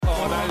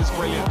is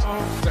brilliant.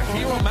 It's a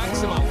hero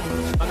maximum.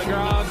 On the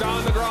ground,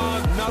 down the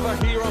ground, another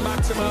hero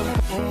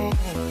maximum.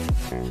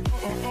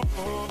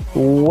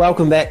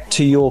 Welcome back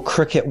to your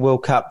Cricket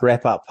World Cup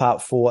wrap-up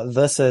part 4.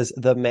 This is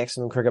the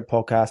Maximum Cricket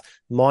Podcast.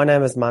 My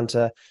name is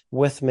Munter.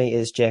 With me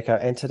is Jacko.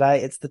 And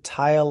today it's the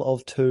tale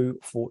of two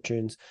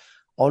fortunes.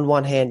 On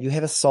one hand, you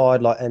have a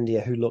side like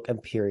India who look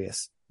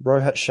imperious.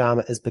 Rohit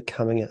Sharma is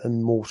becoming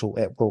immortal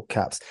at World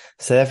Cups.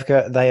 South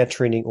Africa, they are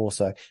trending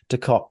also. De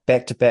Kock,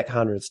 back-to-back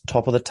hundreds,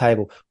 top of the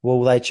table.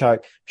 Will they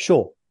choke?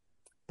 Sure.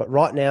 But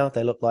right now,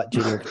 they look like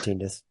genuine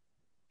contenders.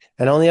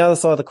 And on the other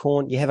side of the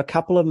coin, you have a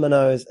couple of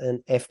minnows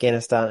in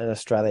Afghanistan and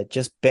Australia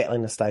just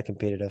battling to stay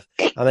competitive.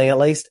 I mean, at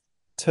least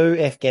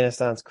to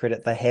Afghanistan's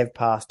credit, they have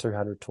passed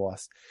 200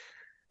 twice.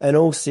 In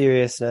all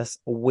seriousness,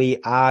 we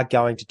are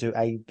going to do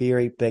a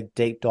very big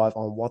deep dive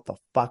on what the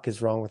fuck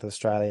is wrong with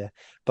Australia.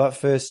 But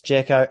first,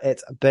 Jacko,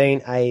 it's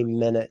been a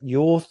minute.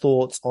 Your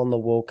thoughts on the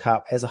World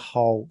Cup as a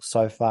whole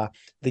so far?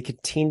 The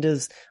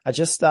contenders are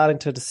just starting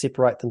to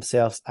separate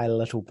themselves a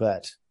little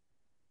bit.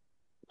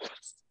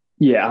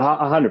 Yeah,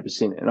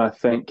 100%. And I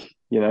think,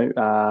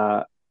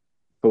 for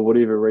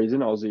whatever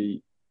reason,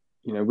 Aussie,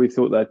 we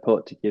thought they'd pull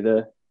it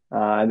together.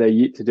 They're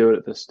yet to do it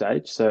at this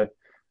stage. So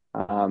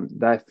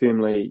they're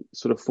firmly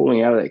sort of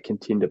falling out of that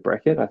contender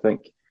bracket. I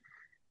think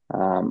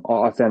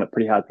I found it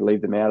pretty hard to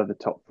leave them out of the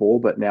top 4,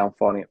 but now I'm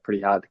finding it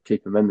pretty hard to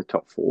keep them in the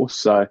top 4.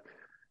 So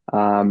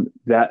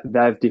that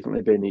they've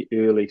definitely been the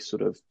early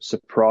sort of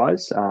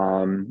surprise.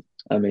 I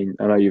mean,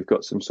 I know you've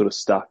got some sort of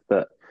stuff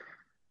that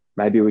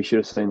maybe we should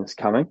have seen this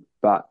coming.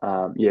 But,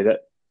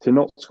 that to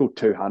not score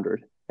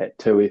 200 at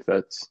 2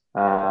 efforts,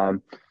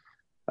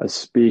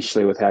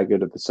 especially with how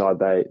good of the side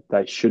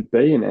they should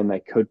be and they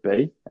could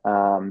be,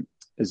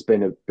 has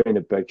been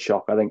a big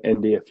shock. I think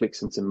India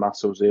flexing some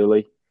muscles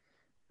early,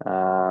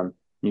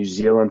 New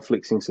Zealand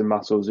flexing some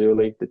muscles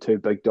early, the two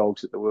big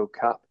dogs at the World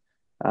Cup,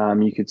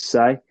 you could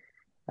say.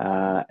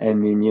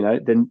 And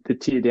then, the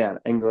tear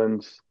down,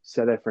 England,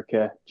 South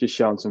Africa, just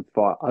showing some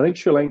fight. I think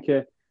Sri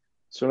Lanka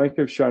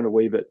have shown a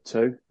wee bit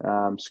too,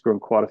 scoring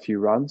quite a few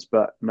runs,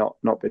 but not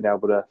being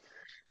able to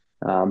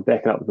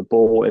back it up with the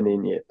ball. And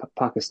then,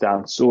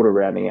 Pakistan sort of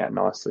rounding out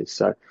nicely.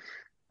 So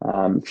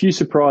a few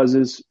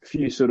surprises, a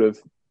few sort of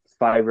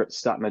favourites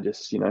starting to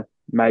just,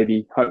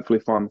 maybe hopefully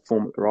find the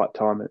form at the right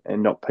time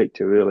and not peak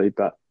too early.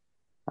 But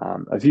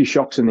a few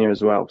shocks in there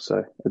as well.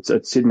 So it's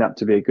setting up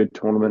to be a good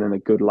tournament and a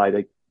good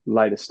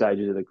later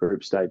stages of the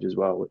group stage as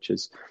well, which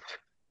is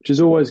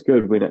always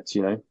good when it's,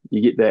 you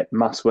get that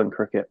must-win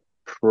cricket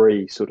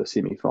pre sort of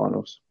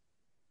semi-finals.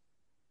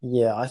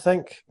 Yeah, I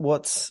think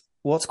what's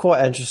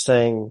quite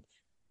interesting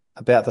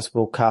about this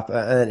World Cup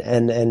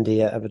and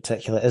India in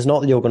particular is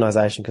not the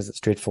organisation because it's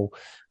dreadful,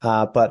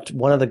 but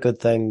one of the good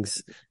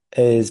things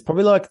is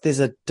probably like there's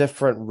a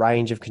different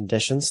range of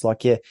conditions.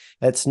 Like,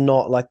 it's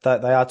not like they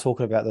are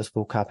talking about this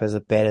World Cup as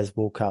a bad as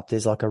World Cup.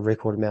 There's like a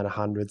record amount of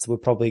hundreds. We're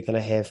probably going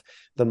to have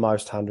the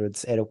most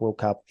hundreds at a World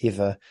Cup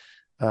ever.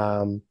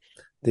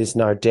 There's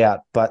no doubt,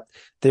 but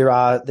there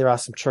are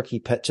some tricky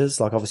pitches.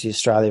 Like, obviously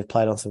Australia have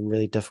played on some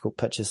really difficult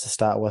pitches to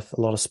start with,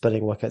 a lot of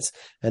spinning wickets,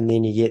 and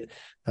then you get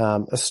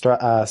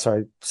South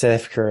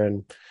Africa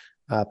and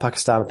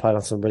Pakistan have played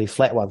on some really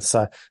flat ones.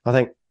 So I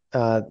think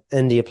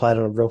India played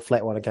on a real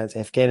flat one against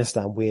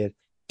Afghanistan, where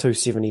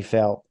 270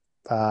 felt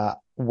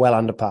well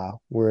under par.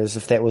 Whereas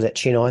if that was at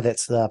Chennai,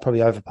 that's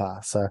probably over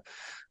par. So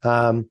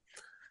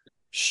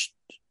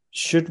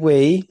should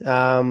we?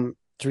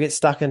 To get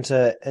stuck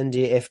into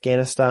India,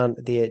 Afghanistan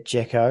there,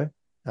 Jacko,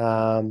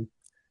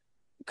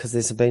 because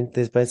there's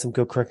been some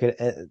good cricket.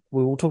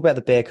 We will talk about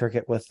the bad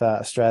cricket with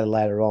Australia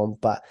later on,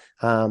 but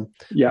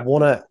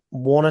want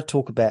to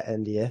talk about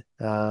India.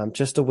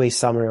 Just a wee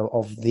summary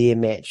of their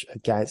match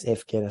against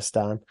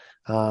Afghanistan.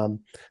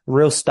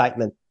 Real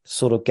statement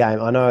sort of game.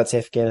 I know it's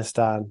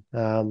Afghanistan,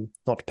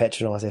 not to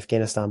patronise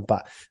Afghanistan,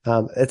 but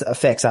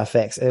facts are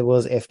facts. It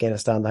was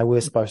Afghanistan. They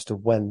were supposed to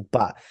win,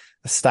 but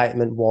a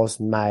statement was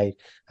made.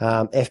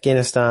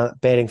 Afghanistan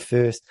batting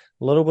first,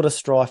 a little bit of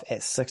strife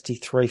at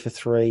 63 for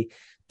 3.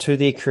 To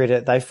their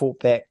credit, they fought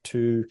back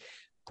to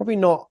probably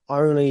not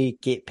only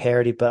get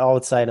parity, but I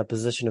would say in a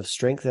position of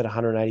strength at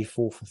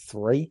 184 for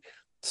 3.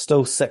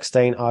 Still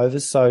 16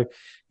 overs, so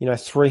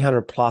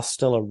 300 plus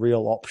still a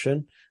real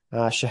option.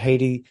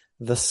 Shahidi,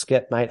 the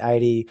skip, made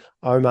 80.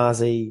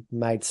 Omarzi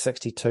made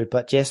 62,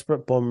 but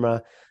Jasprit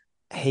Bumrah,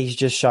 he's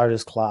just showed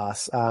his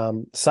class.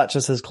 Such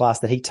is his class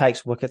that he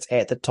takes wickets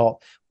at the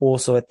top,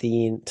 also at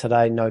the end.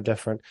 Today, no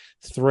different.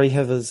 Three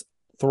of his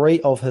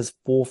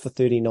 4 for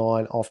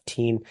 39 off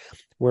 10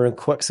 were in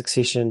quick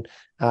succession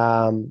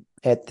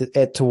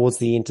towards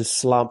the end to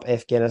slump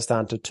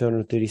Afghanistan to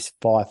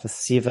 235 for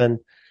 7.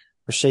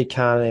 Rashid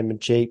Khan and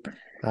Majid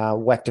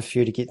whacked a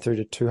few to get through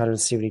to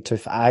 272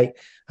 for 8.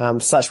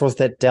 Such was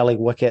that Delhi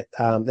wicket.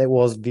 That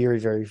was very,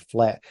 very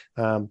flat.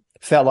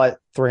 Felt like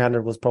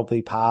 300 was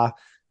probably par.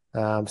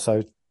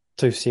 So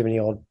 270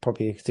 odd,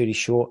 probably 30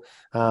 short.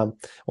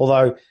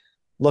 Although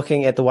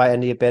looking at the way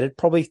India batted,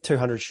 probably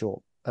 200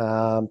 short,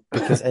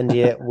 because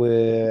India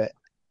were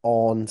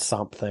on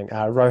something.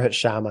 Rohit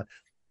Sharma,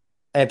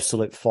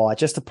 absolute fire.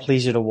 Just a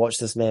pleasure to watch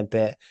this man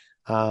bat.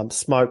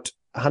 Smoked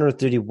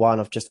 131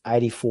 of just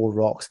 84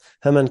 rocks.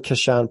 Him and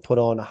Kishan put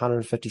on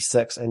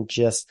 156 in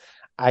just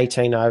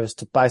 18 overs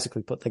to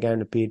basically put the game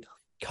to bed.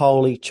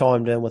 Kohli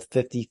chimed in with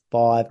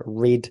 55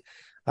 red,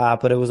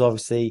 but it was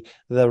obviously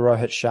the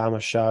Rohit Sharma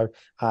show.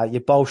 You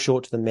bowl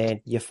short to the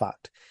man, you're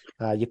fucked.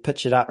 You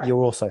pitch it up,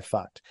 you're also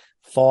fucked.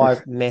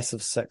 5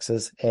 massive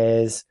sixes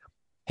as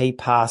he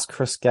passed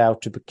Chris Gayle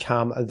to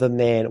become the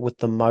man with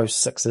the most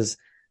sixes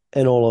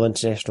in all of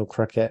international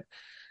cricket.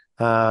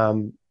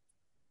 Hell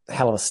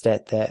of a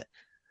stat that.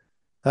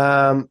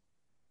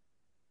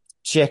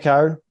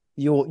 Jacko,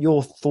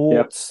 your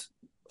thoughts,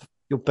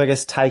 your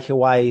biggest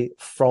takeaway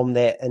from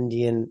that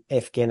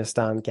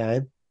Indian-Afghanistan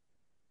game?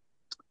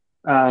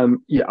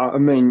 Yeah, I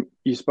mean,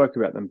 you spoke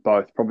about them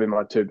both. Probably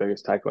my 2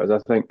 biggest takeaways. I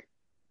think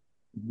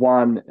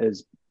one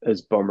is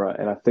Bumrah,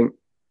 and I think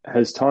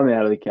his time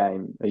out of the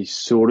game, he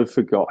sort of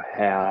forgot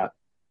how,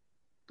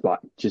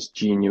 just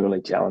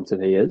genuinely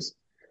talented he is.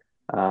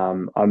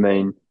 I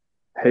mean,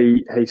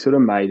 he sort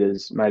of made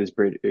his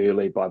bread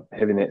early by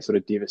having that sort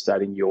of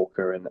devastating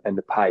Yorker and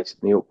the pace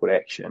and the awkward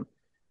action,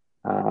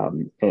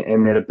 and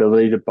that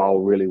ability to bowl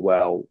really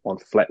well on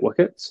flat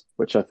wickets,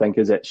 which I think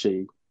is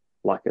actually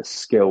like a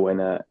skill in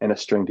a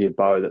string to your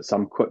bow that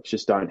some quicks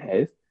just don't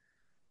have.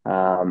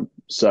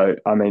 So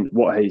I mean,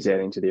 what he's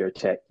adding to their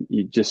attack,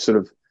 you just sort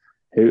of,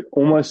 he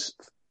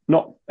almost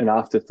not an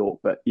afterthought,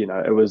 but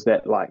it was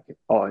that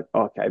oh,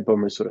 okay,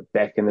 Bumrah's sort of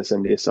back in this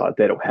India side,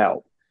 that'll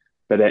help.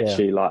 But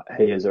actually,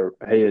 he is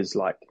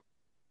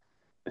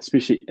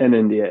especially in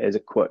India as a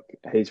quick,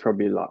 he's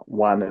probably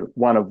one of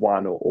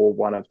one or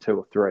one of 2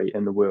 or 3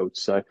 in the world.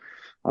 So,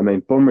 I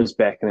mean, Bumrah's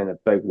back in a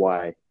big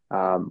way,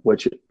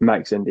 which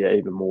makes India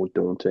even more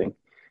daunting.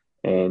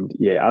 And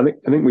yeah, I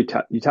think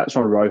you touched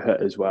on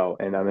Rohit as well.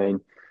 And I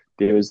mean,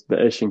 there was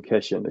the Ishan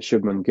Kishan, the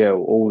Shubman Gill,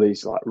 all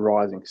these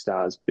rising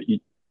stars. But you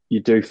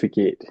do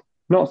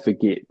not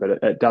forget, but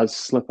it does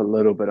slip a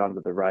little bit under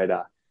the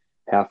radar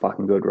how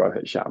fucking good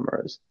Rohit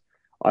Sharma is.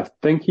 I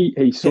think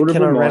he sort of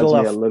reminds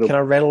me a little. Can I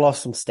rattle off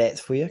some stats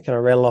for you? Can I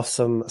rattle off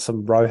some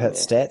Rohit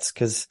stats?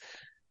 Because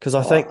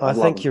I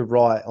think you're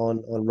right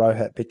on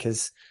Rohit,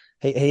 because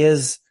he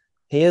is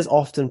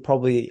often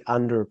probably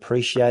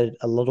underappreciated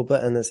a little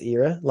bit in this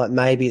era.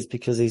 Maybe it's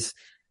because he's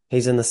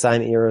in the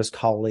same era as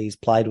Kohli. He's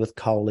played with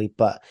Kohli,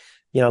 but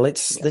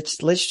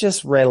let's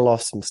just rattle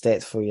off some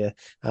stats for you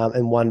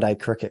in one-day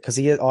cricket, because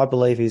I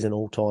believe he's an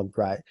all-time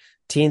great.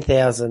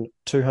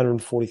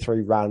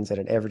 10,243 runs at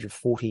an average of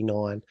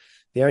 49.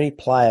 The only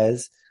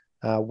players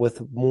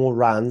with more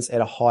runs at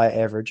a higher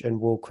average in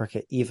world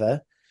cricket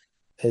ever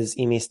is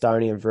MS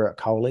Dhoni and Virat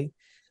Kohli.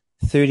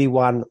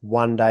 31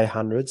 one-day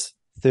hundreds,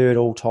 third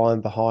all-time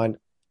behind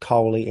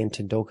Kohli and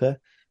Tendulkar.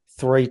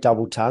 3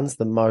 double tons,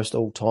 the most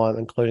all-time,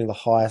 including the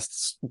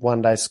highest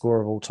one-day score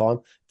of all time,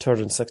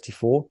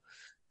 264.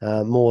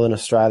 More than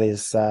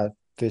Australia's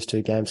first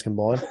 2 games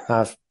combined,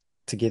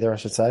 together, I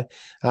should say.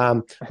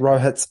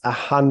 Rohit's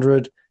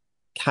 100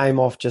 came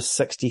off just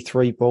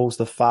 63 balls,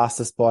 the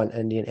fastest by an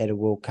Indian at a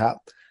World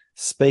Cup.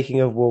 Speaking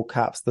of World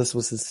Cups, this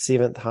was his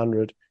 7th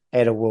 100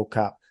 at a World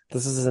Cup.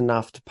 This is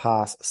enough to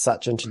pass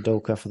Sachin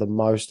Tendulkar for the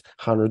most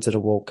hundreds at a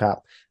World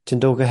Cup.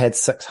 Tendulkar had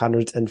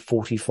 600 in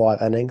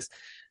 45 innings.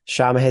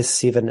 Sharma has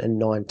 7 in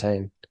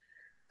 19.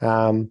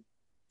 I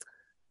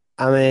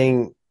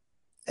mean,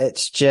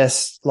 it's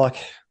just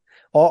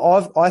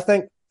I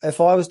think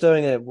if I was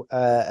doing it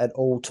at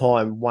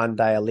all-time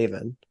one-day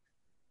 11,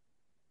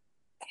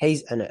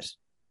 he's in it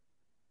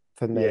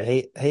for me.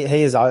 Yeah.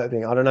 He is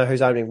opening. I don't know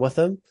who's opening with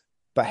him,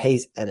 but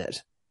he's in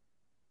it.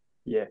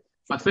 Yeah,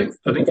 I think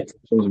it's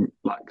some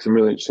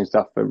really interesting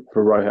stuff for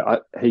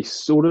Rohit. He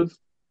sort of,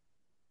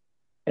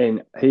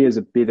 and he is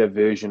a better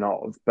version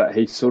of, but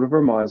he sort of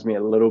reminds me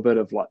a little bit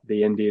of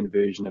the Indian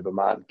version of a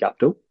Martin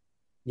Guptill.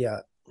 Yeah.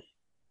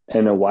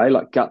 In a way,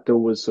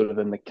 Guptill was sort of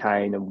in the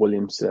Kane and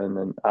Williamson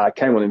and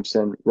Kane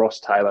Williamson,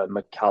 Ross Taylor,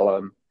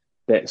 McCullum,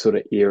 that sort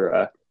of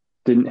era.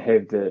 Didn't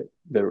have the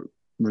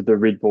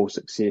red ball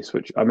success,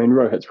 which, I mean,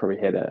 Rohit's probably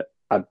had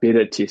a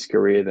better test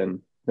career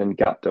than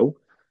Guptill.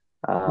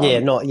 Maybe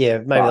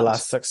the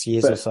last 6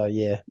 years or so,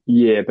 yeah.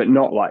 Yeah, but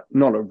not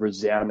a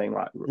resounding,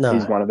 no.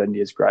 He's one of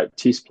India's great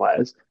test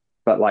players.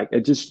 But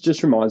it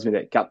just reminds me of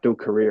that Guptill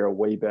career a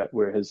wee bit,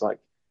 where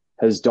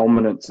his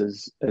dominance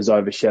is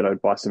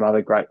overshadowed by some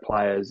other great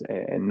players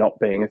and not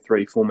being a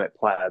 3 format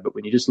player. But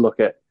when you just look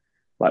at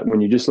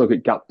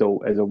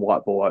Guptill as a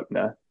white ball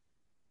opener,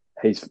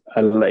 he's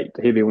elite.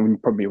 He'd be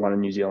probably one of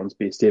New Zealand's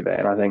best ever.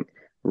 And I think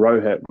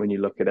Rohit, when you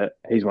look at it,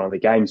 he's one of the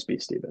game's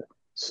best ever.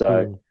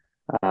 So,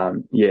 I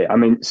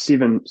mean,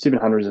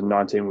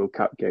 719 World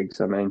Cup gigs.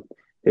 I mean,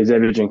 he's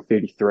averaging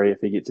 33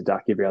 if he gets a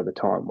duck every other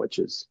time, which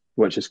is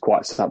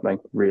quite something,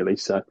 really.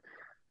 So,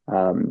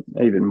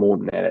 even more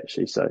than that,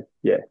 actually. So,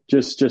 yeah,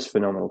 just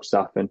phenomenal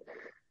stuff. And,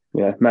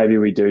 maybe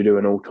we do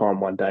an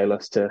all-time one-day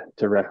list to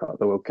wrap up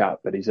the World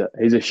Cup, but he's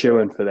a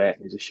shoo-in for that.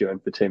 He's a shoo-in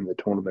for team of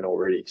the tournament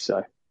already.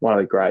 So, one of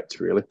the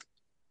greats, really.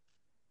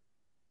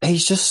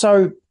 He's just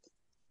so,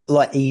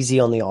 like easy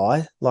on the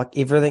eye. Like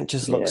everything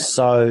just looks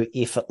so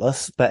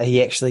effortless, but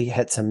he actually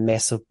hits a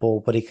massive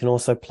ball, but he can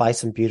also play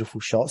some beautiful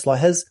shots.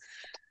 Like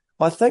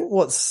I think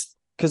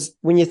because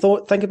when you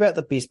think about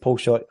the best pull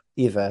shot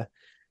ever,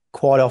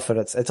 quite often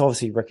it's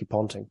obviously Ricky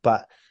Ponting,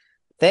 but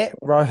that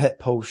Rohit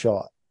pull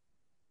shot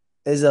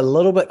is a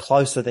little bit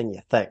closer than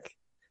you think.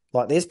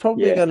 Like there's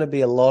probably going to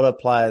be a lot of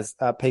players,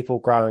 people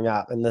growing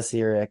up in this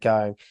area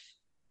going,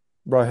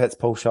 Rohit's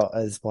pull shot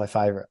is my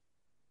favourite.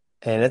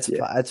 And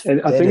and I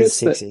think it's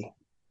sexy.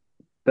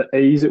 The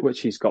ease at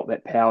which he's got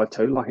that power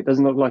too. Like it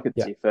doesn't look like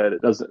it's effort.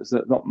 It's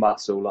not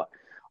muscle. Like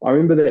I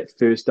remember that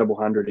first double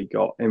hundred he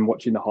got and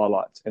watching the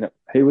highlights, and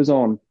he was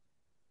on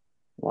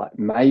like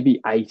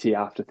maybe 80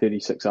 after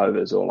 36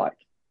 overs, or like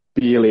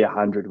barely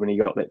 100 when he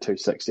got that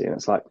 260. And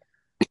it's like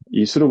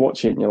you sort of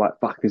watch it and you're like,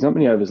 fuck, there's not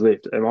many overs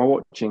left. Am I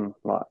watching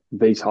like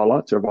these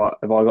highlights, or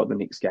have I got the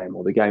next game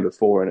or the game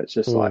before? And it's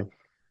just like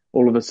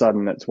all of a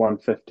sudden it's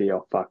 150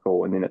 off fuck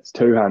all, and then it's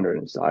 200.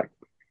 And it's like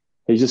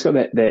he's just got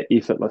that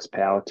effortless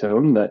power to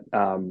him that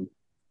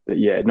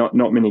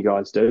not many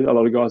guys do. A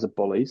lot of guys are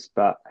bullies,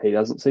 but he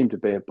doesn't seem to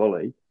be a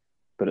bully.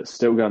 But it's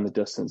still going the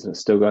distance, and it's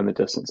still going the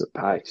distance at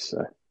pace.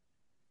 So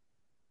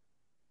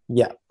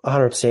yeah,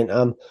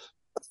 100%.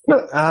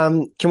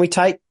 Can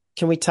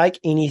we take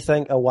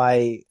anything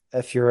away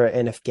if you're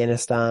an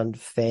Afghanistan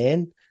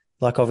fan?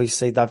 Like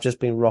obviously they've just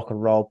been rock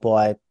and rolled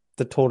by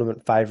the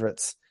tournament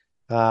favourites.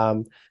 They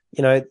had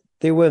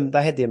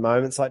their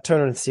moments. Like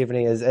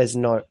 270 is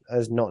not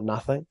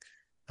nothing.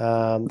 They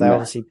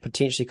obviously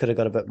potentially could have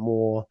got a bit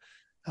more.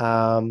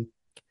 But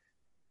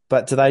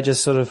do they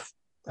just sort of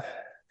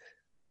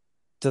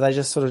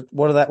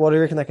what do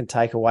you reckon they can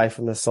take away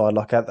from this side?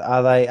 Like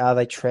are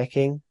they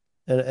tracking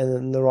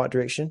in the right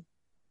direction?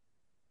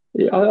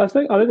 Yeah, I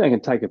think they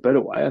can take a bit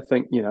away. I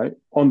think,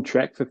 on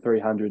track for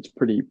 300 is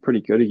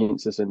pretty good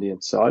against this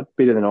Indian side.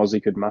 Better than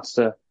Aussie could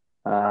muster.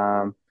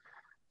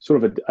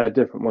 Sort of a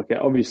different wicket,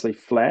 obviously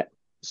flat.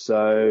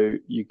 So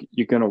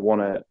you're going to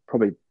want to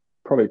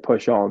probably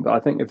push on. But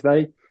I think if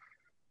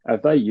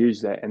they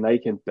use that and they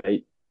can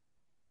beat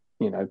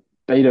a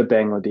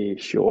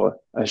Bangladesh or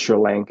a Sri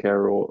Lanka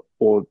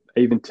or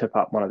even tip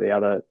up one of the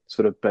other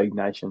sort of big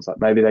nations, like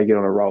maybe they get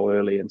on a roll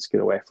early in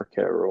Skittle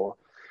Africa, or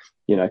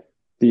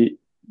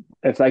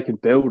if they can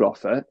build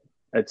off it,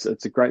 it's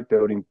a great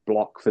building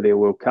block for their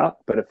World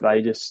Cup. But if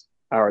they just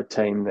are a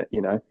team that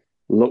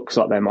looks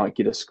like they might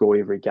get a score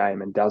every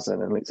game and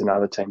doesn't, and lets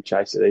another team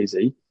chase it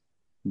easy,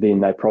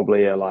 then they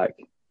probably are like,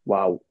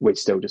 well, we're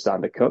still just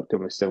undercooked and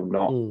we're still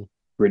not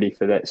ready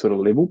for that sort of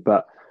level.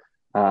 But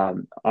I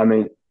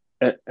mean,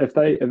 if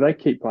they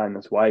keep playing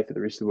this way for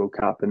the rest of the World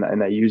Cup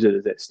and they use it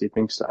as that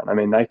stepping stone, I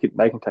mean, they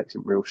can take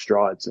some real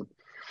strides and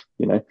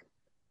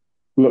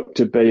look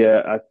to be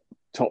a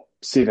top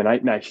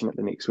 7-8 nation at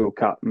the next World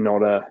Cup,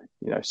 not a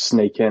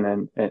sneak in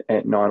and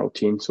at 9 or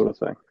 10 sort of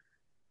thing.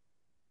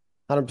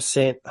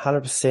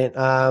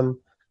 100%.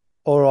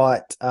 All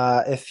right.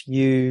 If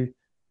you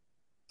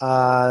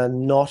are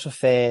not a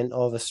fan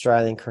of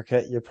Australian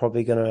cricket, you're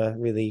probably going to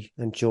really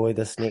enjoy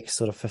this next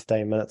sort of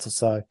 15 minutes or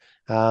so.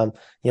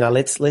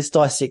 Let's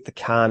dissect the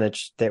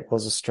carnage that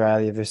was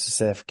Australia versus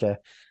South Africa.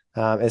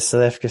 As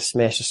South Africa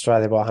smashed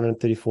Australia by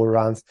 134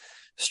 runs,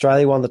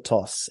 Australia won the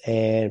toss,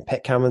 and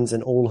Pat Cummins,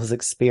 in all his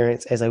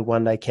experience as a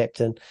one-day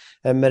captain,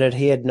 admitted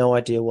he had no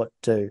idea what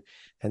to do,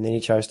 and then he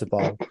chose to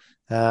bowl.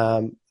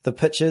 The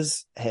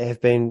pitches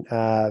have been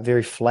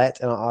very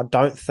flat, and I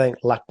don't think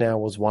Lucknow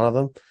was one of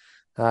them.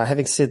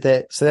 Having said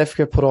that, South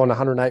Africa put on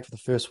 108 for the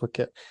first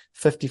wicket,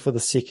 50 for the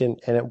second,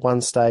 and at one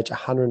stage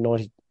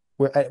 190.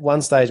 At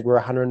one stage we're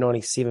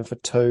 197 for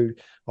 2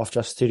 off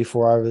just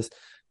 34 overs.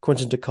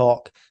 Quinton de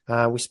Kock,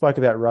 we spoke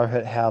about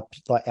Rohit, how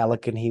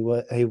elegant he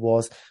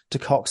was. De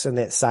Kock's in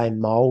that same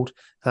mould,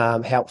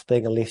 helps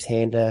being a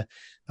left-hander.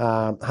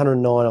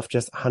 109 off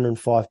just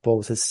 105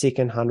 balls, his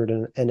second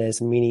 100 in as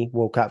many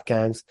World Cup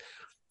games.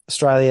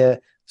 Australia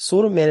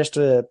sort of managed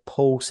to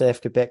pull South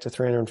Africa back to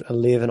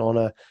 311 on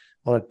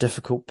a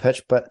difficult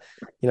pitch, but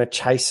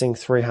chasing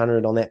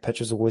 300 on that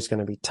pitch is always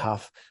going to be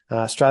tough.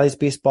 Australia's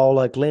best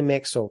bowler, Glenn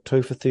Maxwell,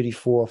 2 for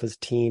 34 off his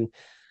 10.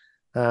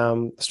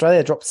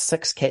 Australia dropped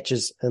 6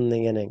 catches in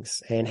the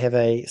innings and have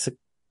a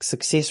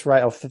success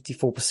rate of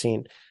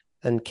 54%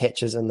 in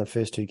catches in the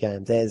first 2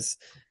 games. That's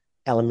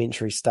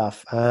elementary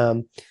stuff.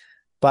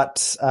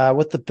 But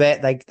with the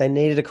bat, they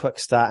needed a quick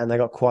start and they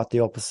got quite the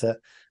opposite.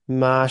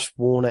 Marsh,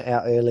 Warner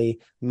out early.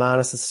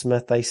 Marnus and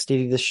Smith, they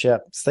steadied the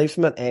ship. Steve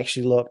Smith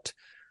actually looked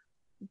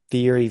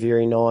very,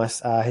 very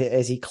nice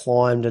as he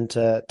climbed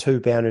into 2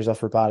 boundaries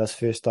off Rabada's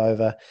first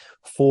over.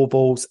 4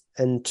 balls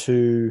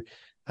into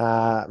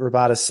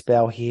Rabada's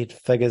spell, he had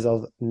figures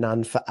of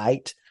none for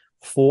 8.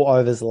 4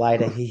 overs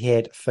later, he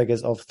had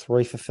figures of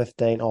 3 for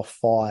 15 off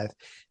 5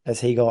 as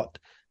he got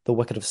the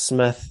wicket of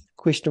Smith,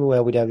 questionable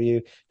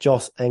LBW,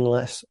 Josh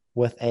Inglis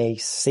with a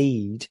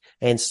seed,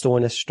 and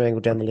Stoinis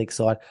strangled down the leg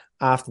side.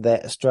 After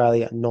that,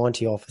 Australia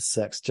 90 off for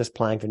 6, just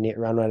playing for net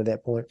run rate at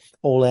that point,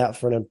 all out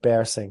for an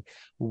embarrassing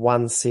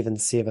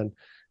 177.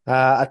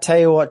 I tell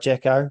you what,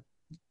 Jacko,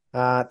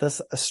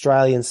 This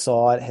Australian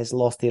side has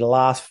lost their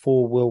last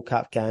 4 World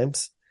Cup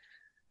games,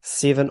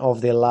 7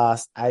 of their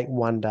last 8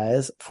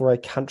 one-days for a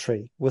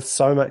country with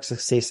so much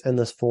success in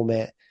this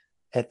format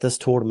at this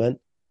tournament.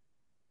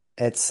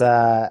 It's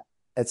a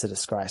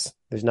disgrace.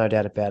 There's no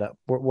doubt about it.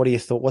 What are your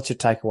thoughts? What's your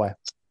takeaway?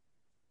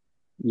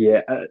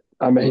 Yeah,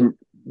 I mean,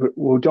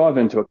 we'll dive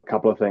into a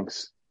couple of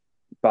things,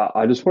 but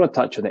I just want to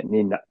touch on that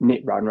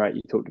net run rate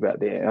you talked about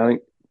there. I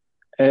think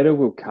at a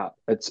World Cup,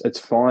 it's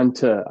fine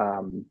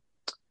to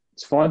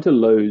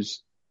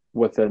lose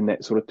within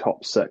that sort of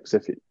top 6.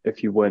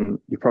 If you win,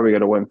 you're probably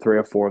going to win 3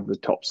 or 4 of the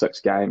top 6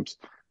 games,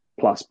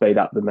 plus beat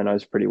up the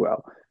minnows pretty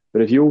well.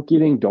 But if you're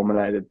getting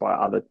dominated by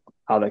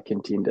other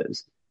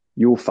contenders,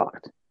 you're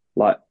fucked.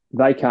 Like,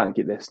 they can't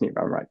get their net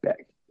run rate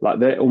back. Like,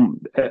 that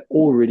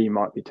already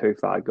might be too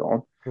far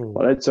gone.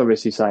 Well, that's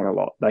obviously saying a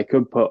lot. They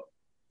could put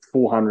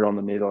 400 on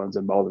the Netherlands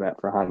and bowl them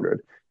out for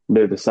 100 and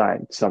do the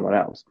same to someone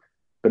else.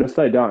 But if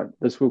they don't,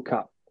 this World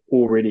Cup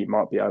already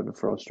might be over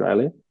for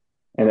Australia.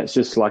 And it's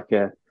just like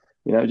it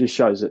just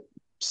shows that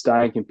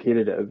staying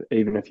competitive,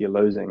 even if you're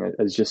losing,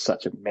 is just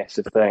such a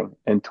massive thing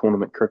in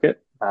tournament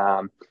cricket.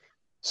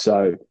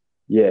 So,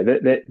 yeah,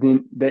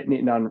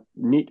 that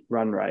net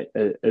run rate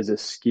is a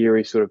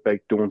scary sort of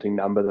big daunting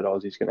number that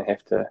Aussie's going to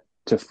have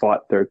to fight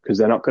through, because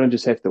they're not going to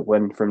just have to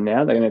win from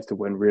now. They're going to have to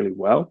win really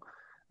well.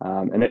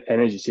 And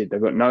as you said, they've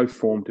got no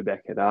form to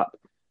back it up.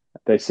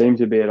 They seem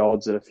to be at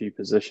odds at a few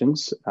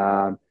positions.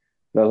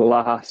 The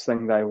last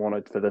thing they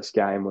wanted for this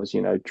game was,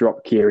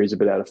 drop Carey's a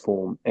bit out of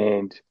form,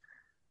 and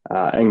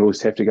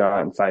Ingles have to go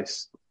out and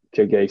face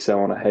Kagiso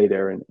on a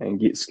heater and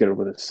get skittled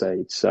with a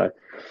seed. So,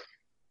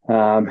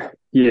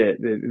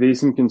 there's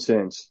some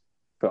concerns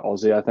for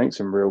Aussie. I think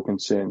some real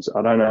concerns.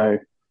 I don't know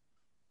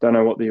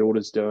what the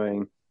order's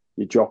doing.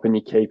 You're dropping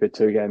your keeper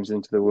 2 games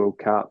into the World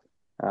Cup.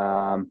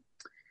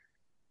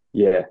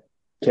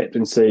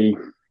 Captaincy,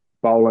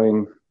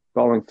 bowling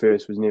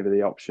first was never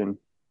the option.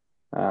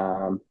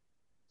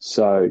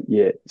 So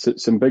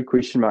some big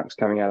question marks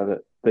coming out of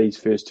these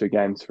first 2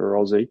 games for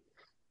Aussie.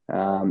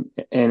 And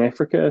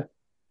Africa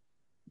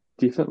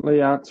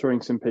definitely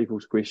answering some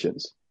people's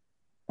questions.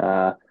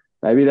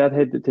 Maybe they've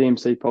had the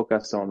TMC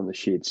podcast on in the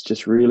sheds,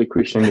 just really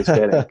questioning this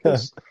batting,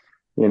 because,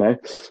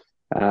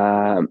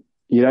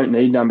 you don't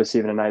need number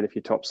 7 and 8 if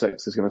your top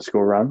 6 is going to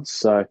score runs.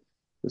 So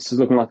this is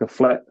looking like a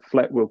flat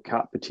World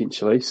Cup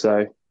potentially.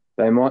 So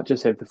they might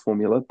just have the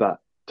formula, but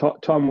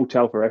time will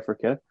tell for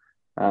Africa,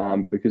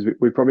 because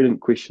we probably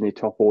didn't question their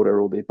top order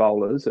or their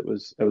bowlers. It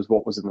was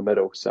what was in the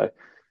middle. So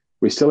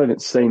we still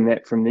haven't seen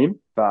that from them.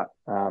 But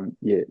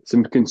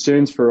some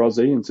concerns for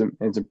Aussie and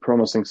some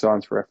promising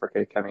signs for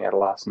Africa coming out of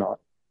last night.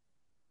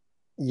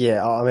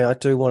 Yeah, I mean, I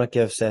do want to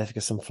give South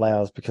Africa some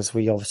flowers, because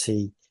we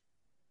obviously,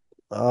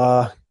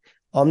 I'm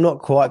not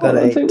quite going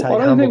to take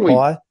humble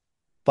pie,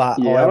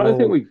 but I don't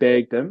think we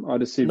bagged them. I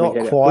just said not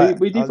quite.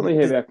 We definitely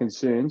have our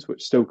concerns,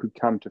 which still could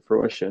come to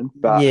fruition.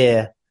 But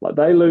like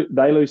they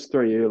lose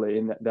 3 early,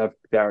 and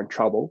they're in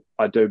trouble,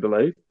 I do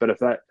believe. But if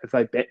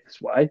they bat this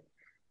way,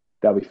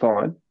 they'll be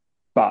fine.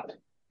 But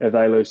if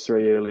they lose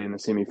 3 early in the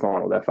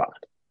semi-final, they're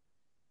fucked.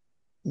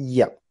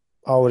 Yep,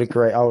 I would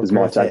agree. Is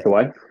my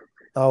takeaway.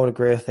 I would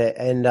agree with that.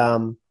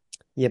 And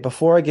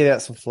before I give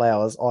out some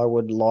flowers, I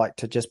would like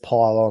to just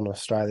pile on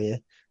Australia.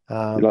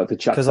 You like to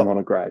chuck them on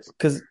a grave?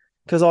 Because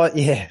I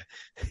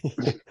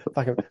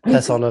can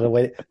piss on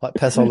it, like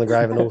piss on the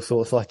grave and all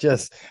sorts, like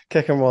just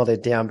kick them while they're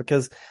down.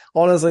 Because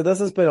honestly, this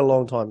has been a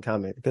long time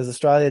coming, because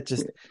Australia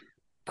just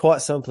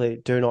quite simply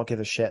do not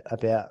give a shit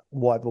about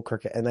white ball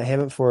cricket, and they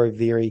haven't for a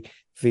very,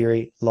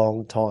 very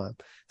long time.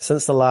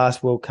 Since the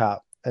last World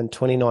Cup in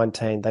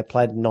 2019, they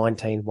played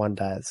 19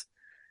 one-days.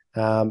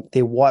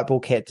 Their white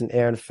ball captain,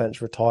 Aaron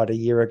Finch, retired a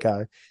year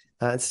ago.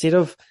 Instead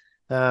of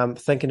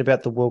thinking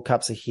about the World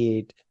Cups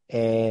ahead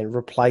and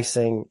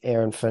replacing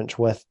Aaron Finch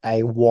with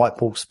a white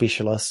ball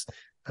specialist,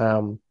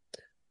 a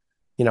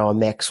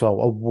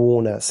Maxwell, a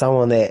Warner,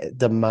 someone that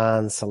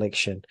demands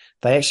selection,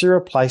 they actually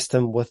replaced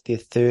him with their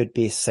 3rd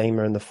best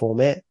seamer in the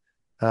format.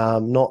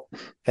 And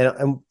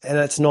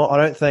it's not, I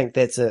don't think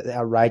that's an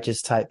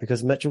outrageous take,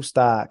 because Mitchell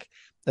Starc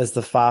is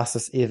the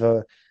fastest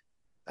ever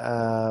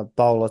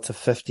bowler to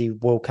 50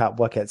 World Cup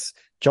wickets.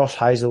 Josh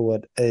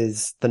Hazlewood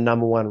is the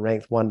number 1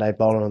 ranked one-day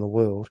bowler in the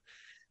world.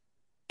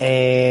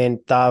 And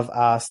they've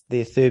asked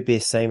their 3rd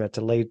best seamer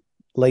to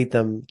lead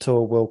them to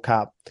a World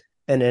Cup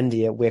in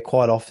India, where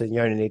quite often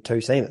you only need 2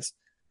 seamers.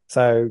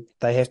 So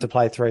they have to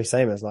play 3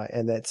 seamers,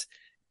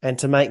 and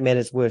to make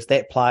matters worse,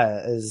 that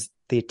player is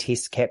their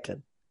test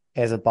captain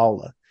as a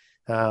bowler.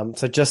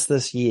 So just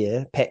this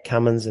year, Pat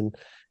Cummins and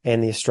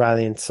the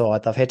Australian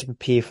side, they've had to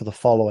prepare for the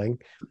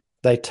following.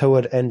 They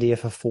toured India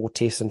for 4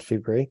 tests in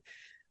February.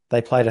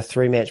 They played a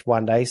 3-match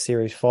one-day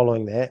series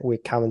following that, where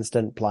Cummins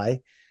didn't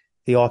play.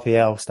 The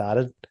IPL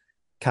started.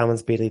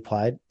 Cummins barely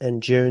played.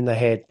 In June, they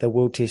had the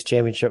World Test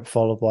Championship,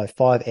 followed by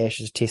 5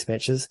 Ashes test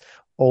matches,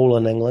 all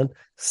in England,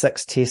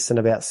 6 tests in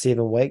about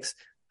 7 weeks.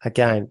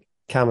 Again,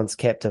 Cummins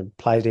captain,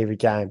 played every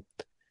game.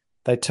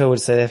 They toured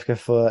South Africa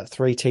for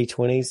 3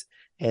 T20s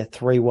and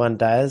 3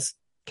 one-days.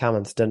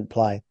 Cummins didn't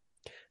play.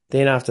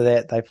 Then after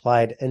that, they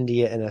played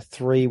India in a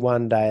 3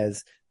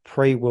 one-dayers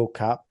pre-World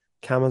Cup.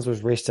 Cummins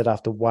was rested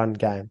after one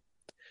game.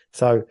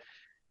 So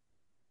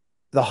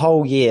the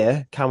whole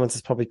year, Cummins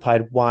has probably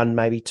played one,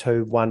 maybe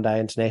two one-day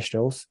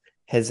internationals.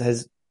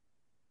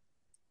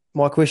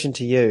 My question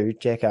to you,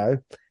 Jacko,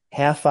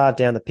 how far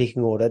down the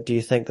pecking order do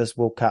you think this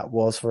World Cup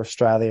was for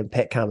Australia and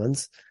Pat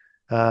Cummins?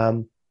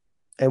 And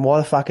why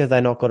the fuck have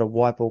they not got a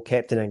white ball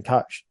captain and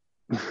coach?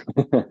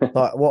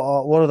 Like,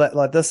 what are they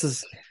like? This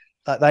is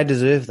they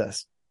deserve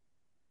this.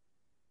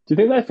 Do you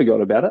think they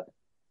forgot about it?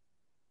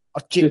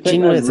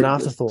 Genuinely, it's an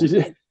afterthought.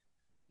 Do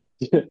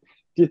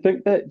you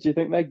think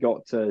they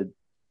got to,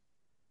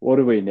 what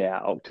are we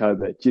now,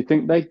 October? Do you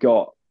think they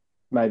got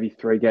maybe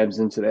 3 games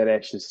into that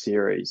Ashes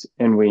series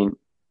and went,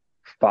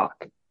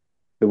 fuck,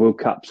 the World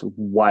Cup's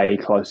way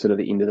closer to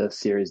the end of this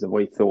series than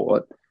we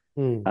thought.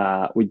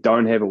 We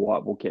don't have a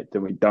white ball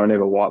captain. We don't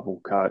have a white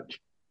ball coach.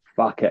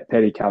 Fuck it.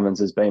 Paddy Cummins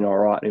has been all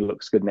right and he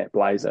looks good in that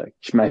blazer.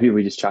 Maybe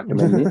we just chuck him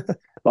in there.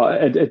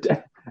 Like it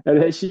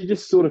actually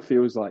just sort of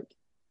feels like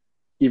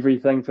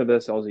everything for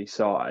this Aussie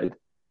side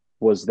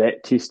was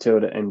that Test tour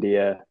to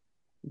India,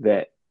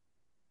 that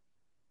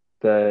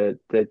the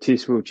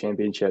Test World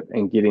Championship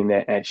and getting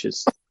that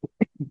Ashes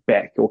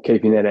back or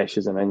keeping that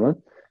Ashes in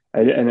England.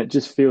 And it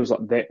just feels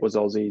like that was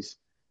Aussie's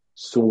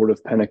sort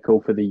of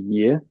pinnacle for the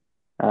year.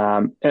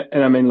 And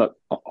I mean, look,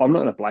 I'm not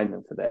going to blame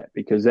them for that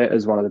because that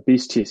is one of the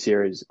best Test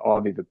series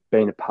I've ever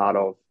been a part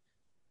of,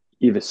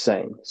 ever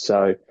seen.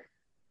 So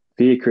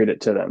fair credit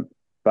to them.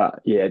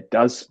 But yeah, it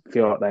does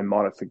feel like they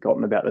might have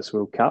forgotten about this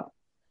World Cup.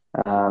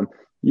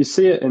 You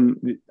see it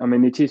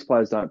the Test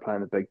players don't play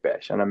in the Big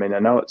Bash. And I mean, I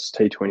know it's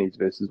T20s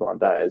versus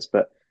one-dayers,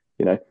 but,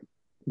 you know,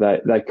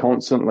 they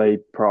constantly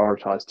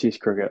prioritise Test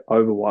cricket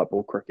over white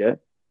ball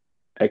cricket,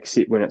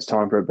 except when it's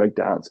time for a big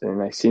dance. And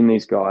they send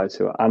these guys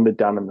who are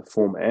underdone in the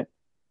format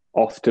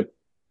off to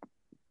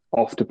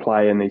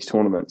play in these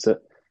tournaments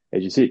that,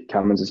 as you said,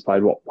 Cummins has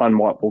played, one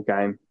white ball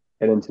game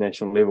at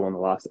international level in the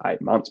last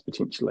 8 months,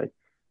 potentially.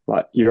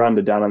 Like, you're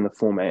underdone in the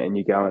format and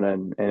you're going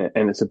in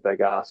and it's a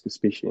big ask,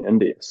 especially in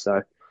India.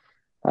 So,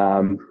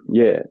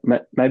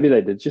 maybe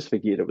they did just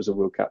forget it was a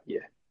World Cup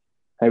year.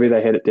 Maybe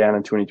they had it down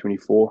in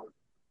 2024.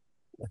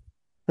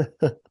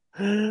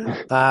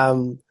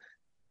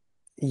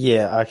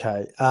 Yeah,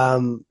 okay.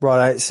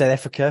 Right, South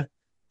Africa.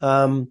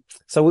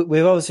 So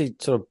we've obviously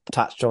sort of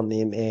touched on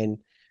them, and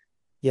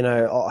you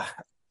know,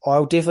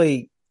 I'll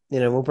definitely, you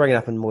know, we'll bring it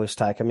up in Moist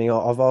Take. I mean,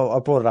 I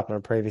brought it up in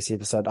a previous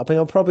episode. I think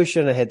I probably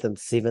shouldn't have had them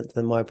 7th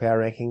in my power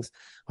rankings.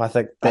 I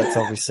think that's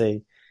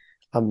obviously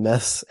a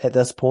miss at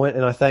this point,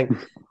 and I think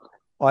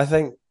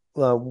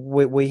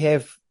we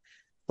have,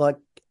 like,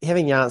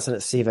 having Jansen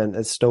at 7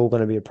 is still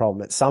going to be a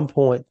problem. At some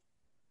point,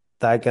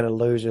 they're going to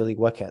lose early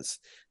wickets,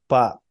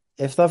 but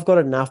if they've got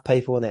enough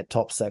people in that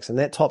top 6, and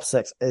that top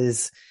 6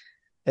 is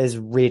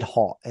red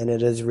hot and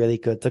it is really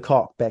good, to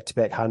cock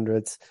back-to-back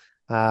hundreds,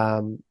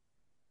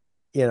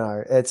 you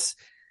know, it's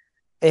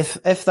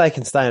if they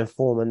can stay in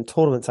form, and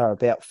tournaments are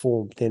about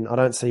form, then I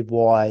don't see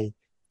why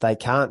they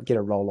can't get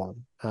a roll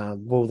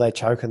on. Will they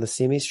choke in the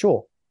semis?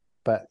 Sure,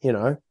 but you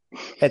know,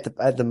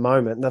 at the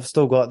moment they've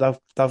still got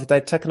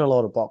they've taken a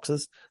lot of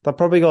boxes. They've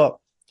probably got,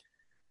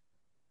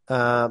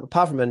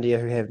 apart from India,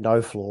 who have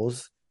no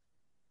flaws,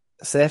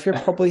 South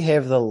Africa probably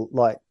have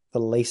the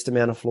least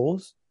amount of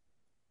flaws,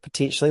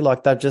 potentially.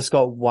 Like, they've just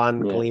got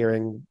one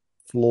glaring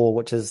flaw,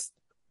 which is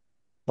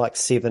like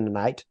 7 and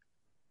 8.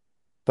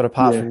 But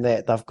apart from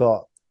that, they've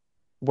got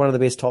one of the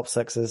best top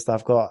 6s.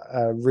 They've got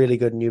a really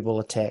good new ball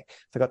attack.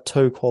 They've got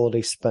 2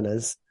 quality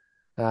spinners.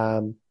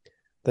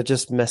 They're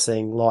just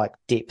missing like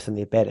depth in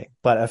their batting.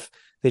 But if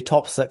their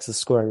top 6 is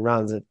scoring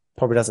runs, it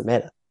probably doesn't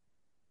matter.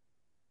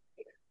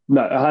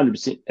 No,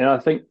 100%. And I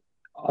think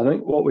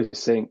what we're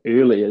seeing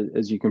early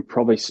is you can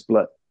probably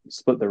split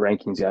the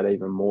rankings out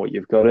even more.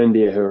 You've got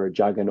India, who are a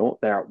juggernaut.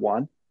 They're at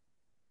 1.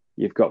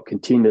 You've got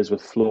contenders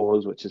with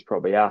flaws, which is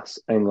probably us,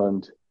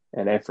 England,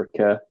 and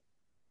Africa,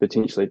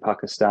 potentially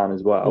Pakistan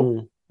as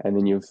well. And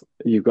then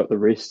you've got the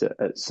rest,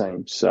 it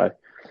seems. So,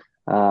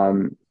 as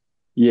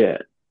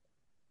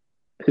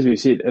we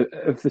said,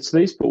 if it's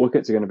these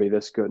wickets are going to be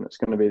this good and it's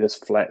going to be this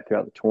flat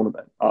throughout the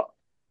tournament,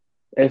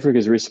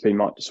 Africa's recipe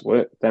might just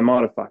work. They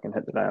might have fucking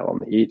hit the nail on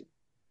the head.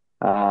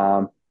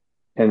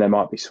 And they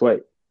might be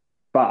sweet.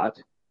 But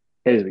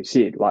as we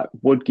said, like,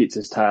 Wood gets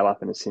his tail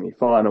up in a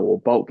semi-final, or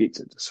Bolt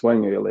gets it to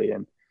swing early,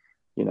 and,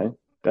 you know,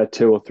 they're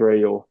 2 or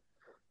 3 or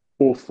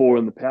 4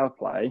 in the power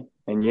play,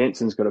 and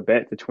Jansen's got a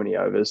bat for 20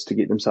 overs to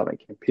get them something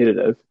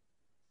competitive.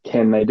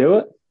 Can they do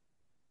it?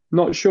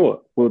 Not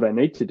sure. Will they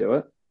need to do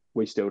it?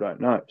 We still don't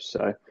know.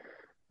 So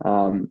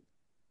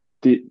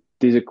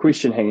there's a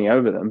question hanging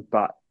over them,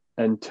 but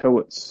until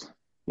it's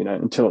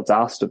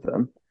asked of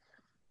them,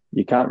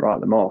 you can't write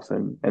them off,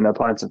 and they're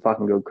playing some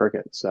fucking good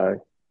cricket.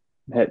 So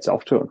hats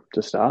off to them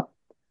to start.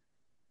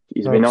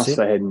 It'd be nice if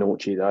they had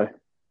Nortje, though.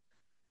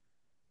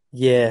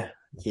 Yeah.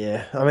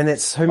 I mean,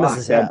 that's who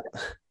misses out.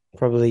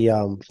 Probably,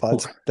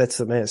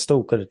 it's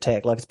still good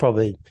attack. Like, it's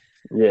probably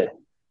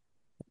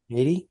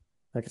Eddie.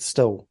 Like, it's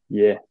still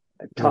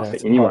tough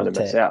for anyone to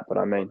miss out. But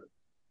I mean,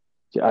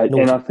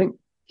 And I think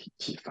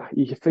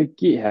you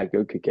forget how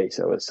good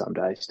Kagiso is some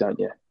days, don't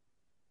you?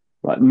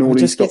 Like He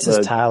just gets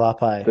his tail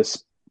up, eh?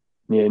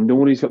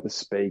 Naughty's got the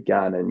speed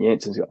gun and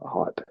Jensen's got the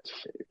height. But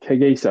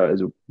Kagiso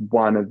is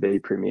one of the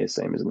premier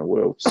seamers in the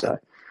world. So,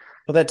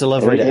 well, that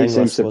delivery to Inglis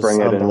seems to was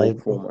bring it in all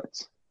unbelievable.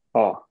 formats.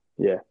 Oh,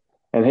 yeah.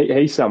 And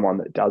he's someone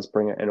that does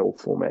bring it in all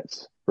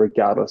formats,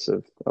 regardless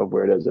of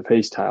where it is. If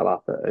he's tail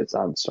up, it's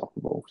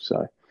unstoppable.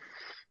 So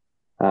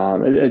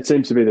it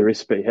seems to be the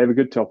recipe. Have a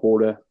good top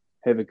order,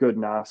 have a good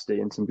nasty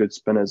and some good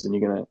spinners, and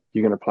you're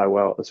gonna play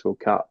well at this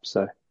World Cup.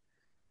 So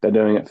they're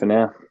doing it for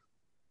now.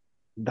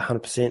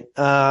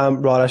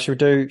 100%. Right,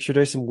 should we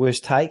do some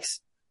worst takes?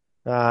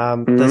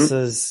 This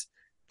is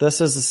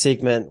a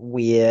segment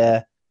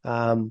where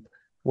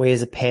we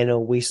as a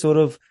panel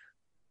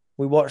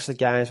we watch the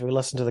games, we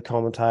listen to the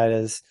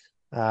commentators,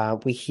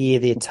 we hear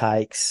their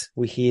takes,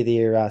 we hear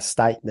their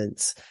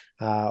statements,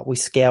 we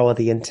scour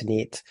the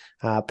internet.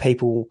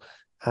 People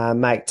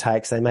make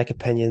takes, they make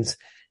opinions,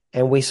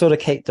 and we sort of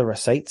keep the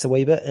receipts a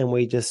wee bit, and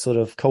we just sort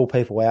of call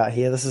people out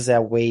here. This is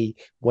our wee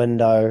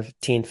window,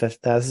 10,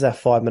 15, this is our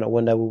 5-minute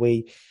window where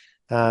we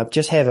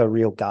just have a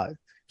real go.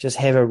 Just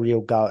have a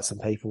real go at some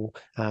people.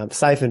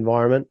 Safe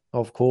environment,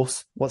 of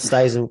course. What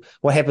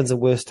happens in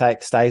worst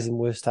take stays in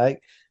worst take.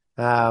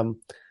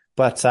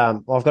 But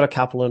I've got a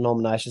couple of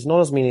nominations, not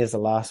as many as the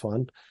last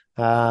one.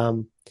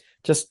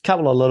 Just a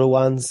couple of little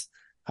ones.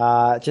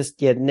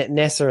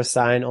 Nasser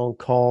Hussain on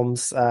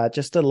comms.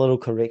 Just a little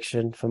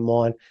correction for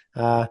mine.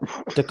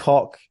 De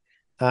Kock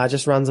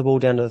just runs the ball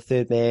down to the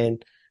third man.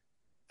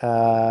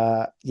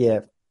 De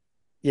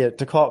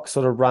Kock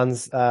sort of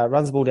runs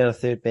the ball down to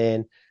third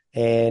man,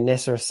 and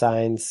Nasser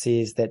Hussain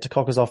says that De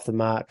Kock is off the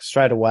mark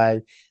straight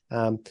away.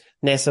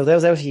 Nasser, that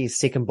was actually his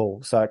second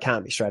ball, so it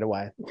can't be straight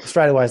away.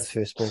 Straight away is the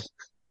first ball.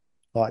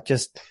 Like,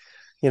 just,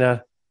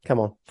 come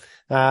on.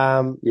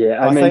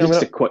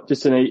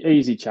 Just an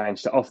easy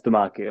change to off the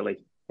mark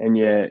early, and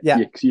you're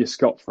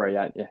scot-free,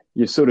 aren't you?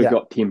 You've sort of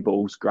got 10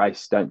 balls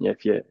grace, don't you?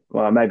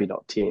 Maybe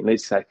not 10,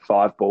 let's say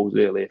 5 balls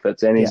early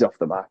he's off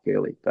the mark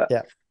early. But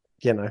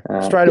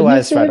straight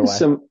away.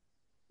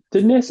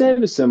 Did Nasser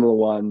have a similar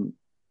one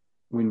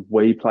when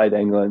we played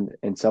England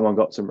and someone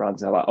got some runs?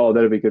 They're like, oh,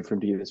 that'll be good for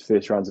him to get his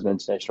first runs in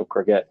international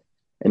cricket,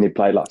 and he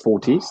played like 4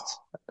 tests,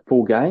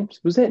 4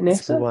 games. Was that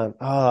Nasser? One.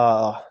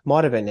 Oh,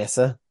 might have been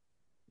Nasser.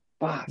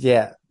 Fuck.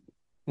 Yeah.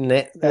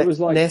 It was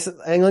like Nasser,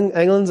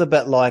 England's a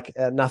bit like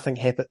nothing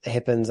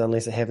happens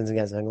unless it happens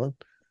against England.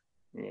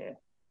 Yeah.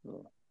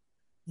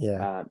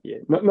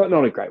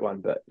 Not a great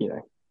one, but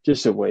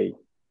just a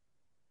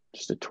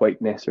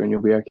tweak, Nasser, and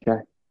you'll be okay.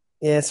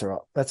 Yeah, that's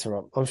all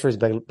right. I'm sure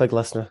he's a big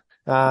listener.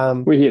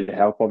 We're here to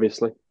help,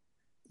 obviously.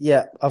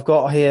 Yeah, I've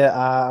got here.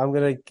 I'm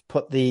going to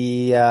put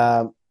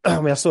the.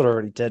 I sort of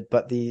already did,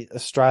 but the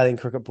Australian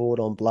Cricket Board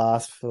on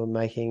blast for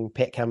making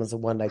Pat Cummins a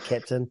one-day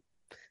captain.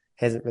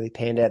 Hasn't really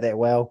panned out that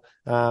well.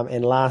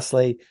 And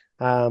lastly,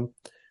 this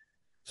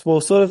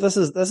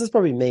is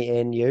probably me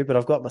and you, but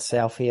I've got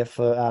myself here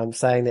for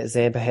saying that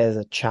Zampa has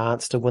a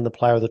chance to win the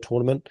Player of the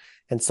Tournament,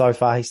 and so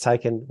far he's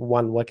taken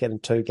 1 wicket in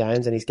 2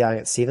 games, and he's going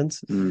at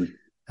 7s.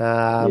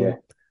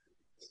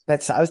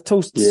 It's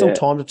still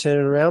time to turn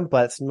it around,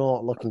 but it's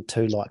not looking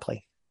too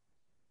likely.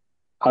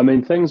 I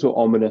mean, things were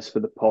ominous for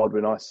the pod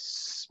when I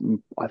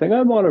think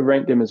I might have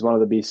ranked him as one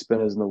of the best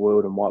spinners in the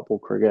world in white ball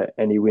cricket,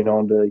 and he went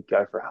on to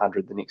go for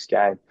 100 the next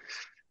game.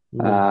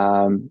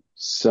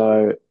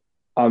 So,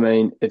 I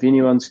mean, if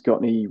anyone's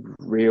got any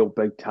real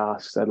big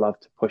tasks they'd love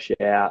to push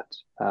out,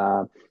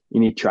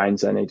 any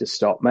trains they need to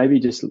stop,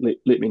 maybe just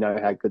let me know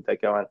how good they're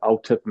going. I'll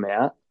tip them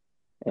out,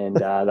 and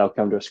they'll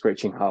come to a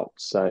screeching halt.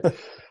 So,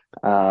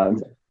 I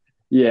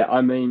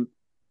mean,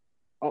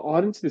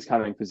 I didn't see this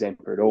coming for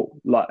Zampa at all.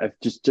 Like,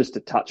 just to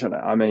touch on it,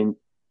 I mean,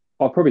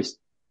 I'll probably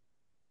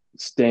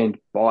stand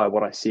by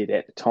what I said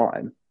at the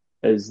time,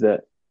 is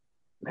that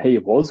he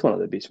was one of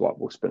the best white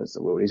ball spinners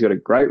in the world. He's got a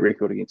great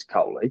record against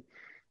Kohli.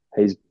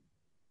 He's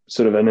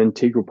sort of an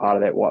integral part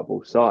of that white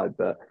ball side.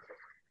 But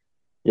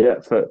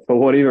for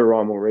whatever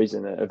rhyme or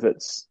reason, if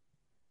it's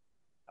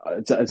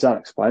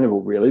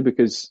unexplainable really,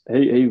 because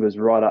he was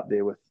right up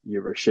there with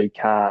your Rashid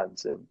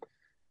Khans and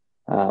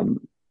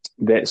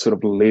that sort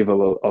of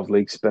level of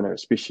leg spinner,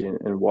 especially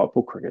in white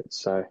ball cricket.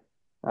 So,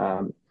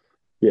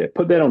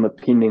 put that on the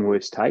pending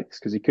worst takes,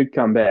 because he could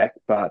come back,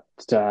 but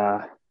it's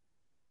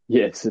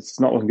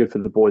not looking good for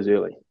the boys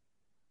early.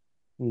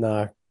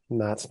 No,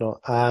 it's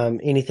not.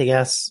 Anything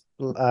else,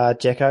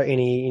 Jacko?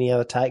 Any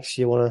other takes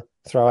you want to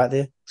throw out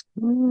there?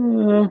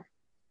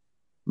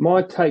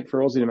 My take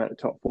for Aussie to make the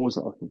top 4 is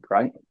not looking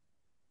great.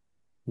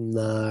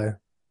 No.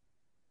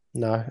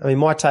 I mean,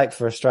 my take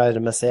for Australia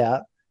to miss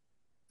out.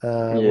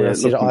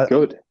 Looking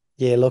good.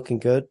 Yeah, looking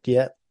good.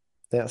 Yeah.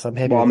 So I'm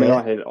happy with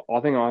that. I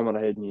think I might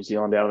have had New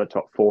Zealand out of the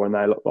top 4, and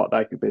they look like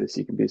they could be the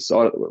second best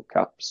side at the World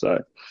Cup.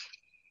 So,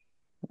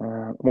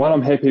 what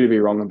I'm happy to be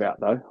wrong about,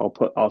 though,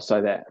 I'll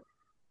say that.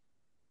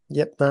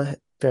 Yep. No,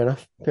 fair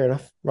enough.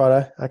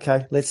 Righto.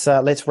 Okay.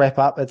 Let's wrap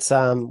up. It's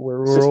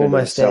we're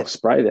almost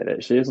self-spray that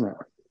actually, isn't it?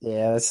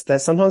 Yeah.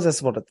 That's sometimes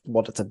that's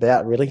what it's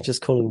about, really.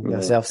 Just calling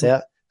ourselves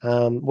out.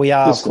 We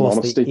are, Just of course,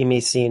 honesty. the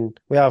MSN.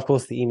 We are, of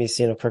course, the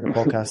MSN of cricket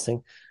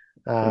podcasting.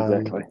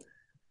 Exactly.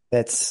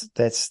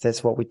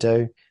 That's what we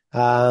do.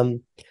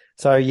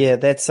 So yeah,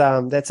 that's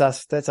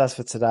us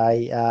for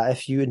today.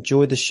 If you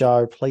enjoyed the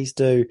show, please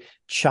do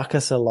chuck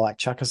us a like,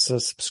 chuck us a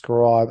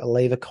subscribe,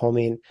 leave a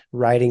comment,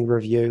 rating,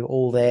 review,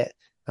 all that.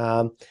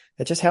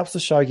 It just helps the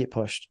show get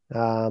pushed.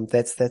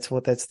 That's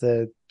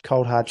the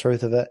cold hard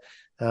truth of it.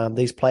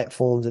 These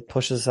platforms, it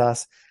pushes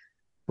us,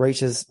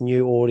 reaches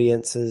new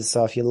audiences.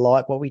 So if you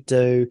like what we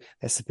do,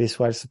 that's the best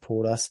way to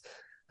support us.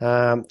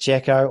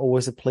 Jacko,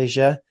 always a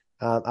pleasure.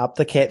 Up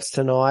the Caps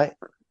tonight.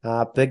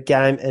 Big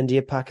game,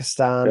 India,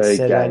 Pakistan,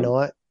 Saturday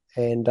night.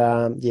 And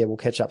yeah, we'll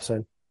catch up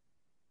soon.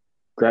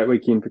 Great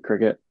weekend for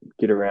cricket.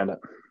 Get around it.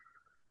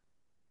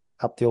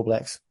 Up the All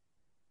Blacks.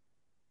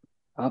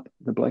 Up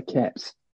the Black Caps.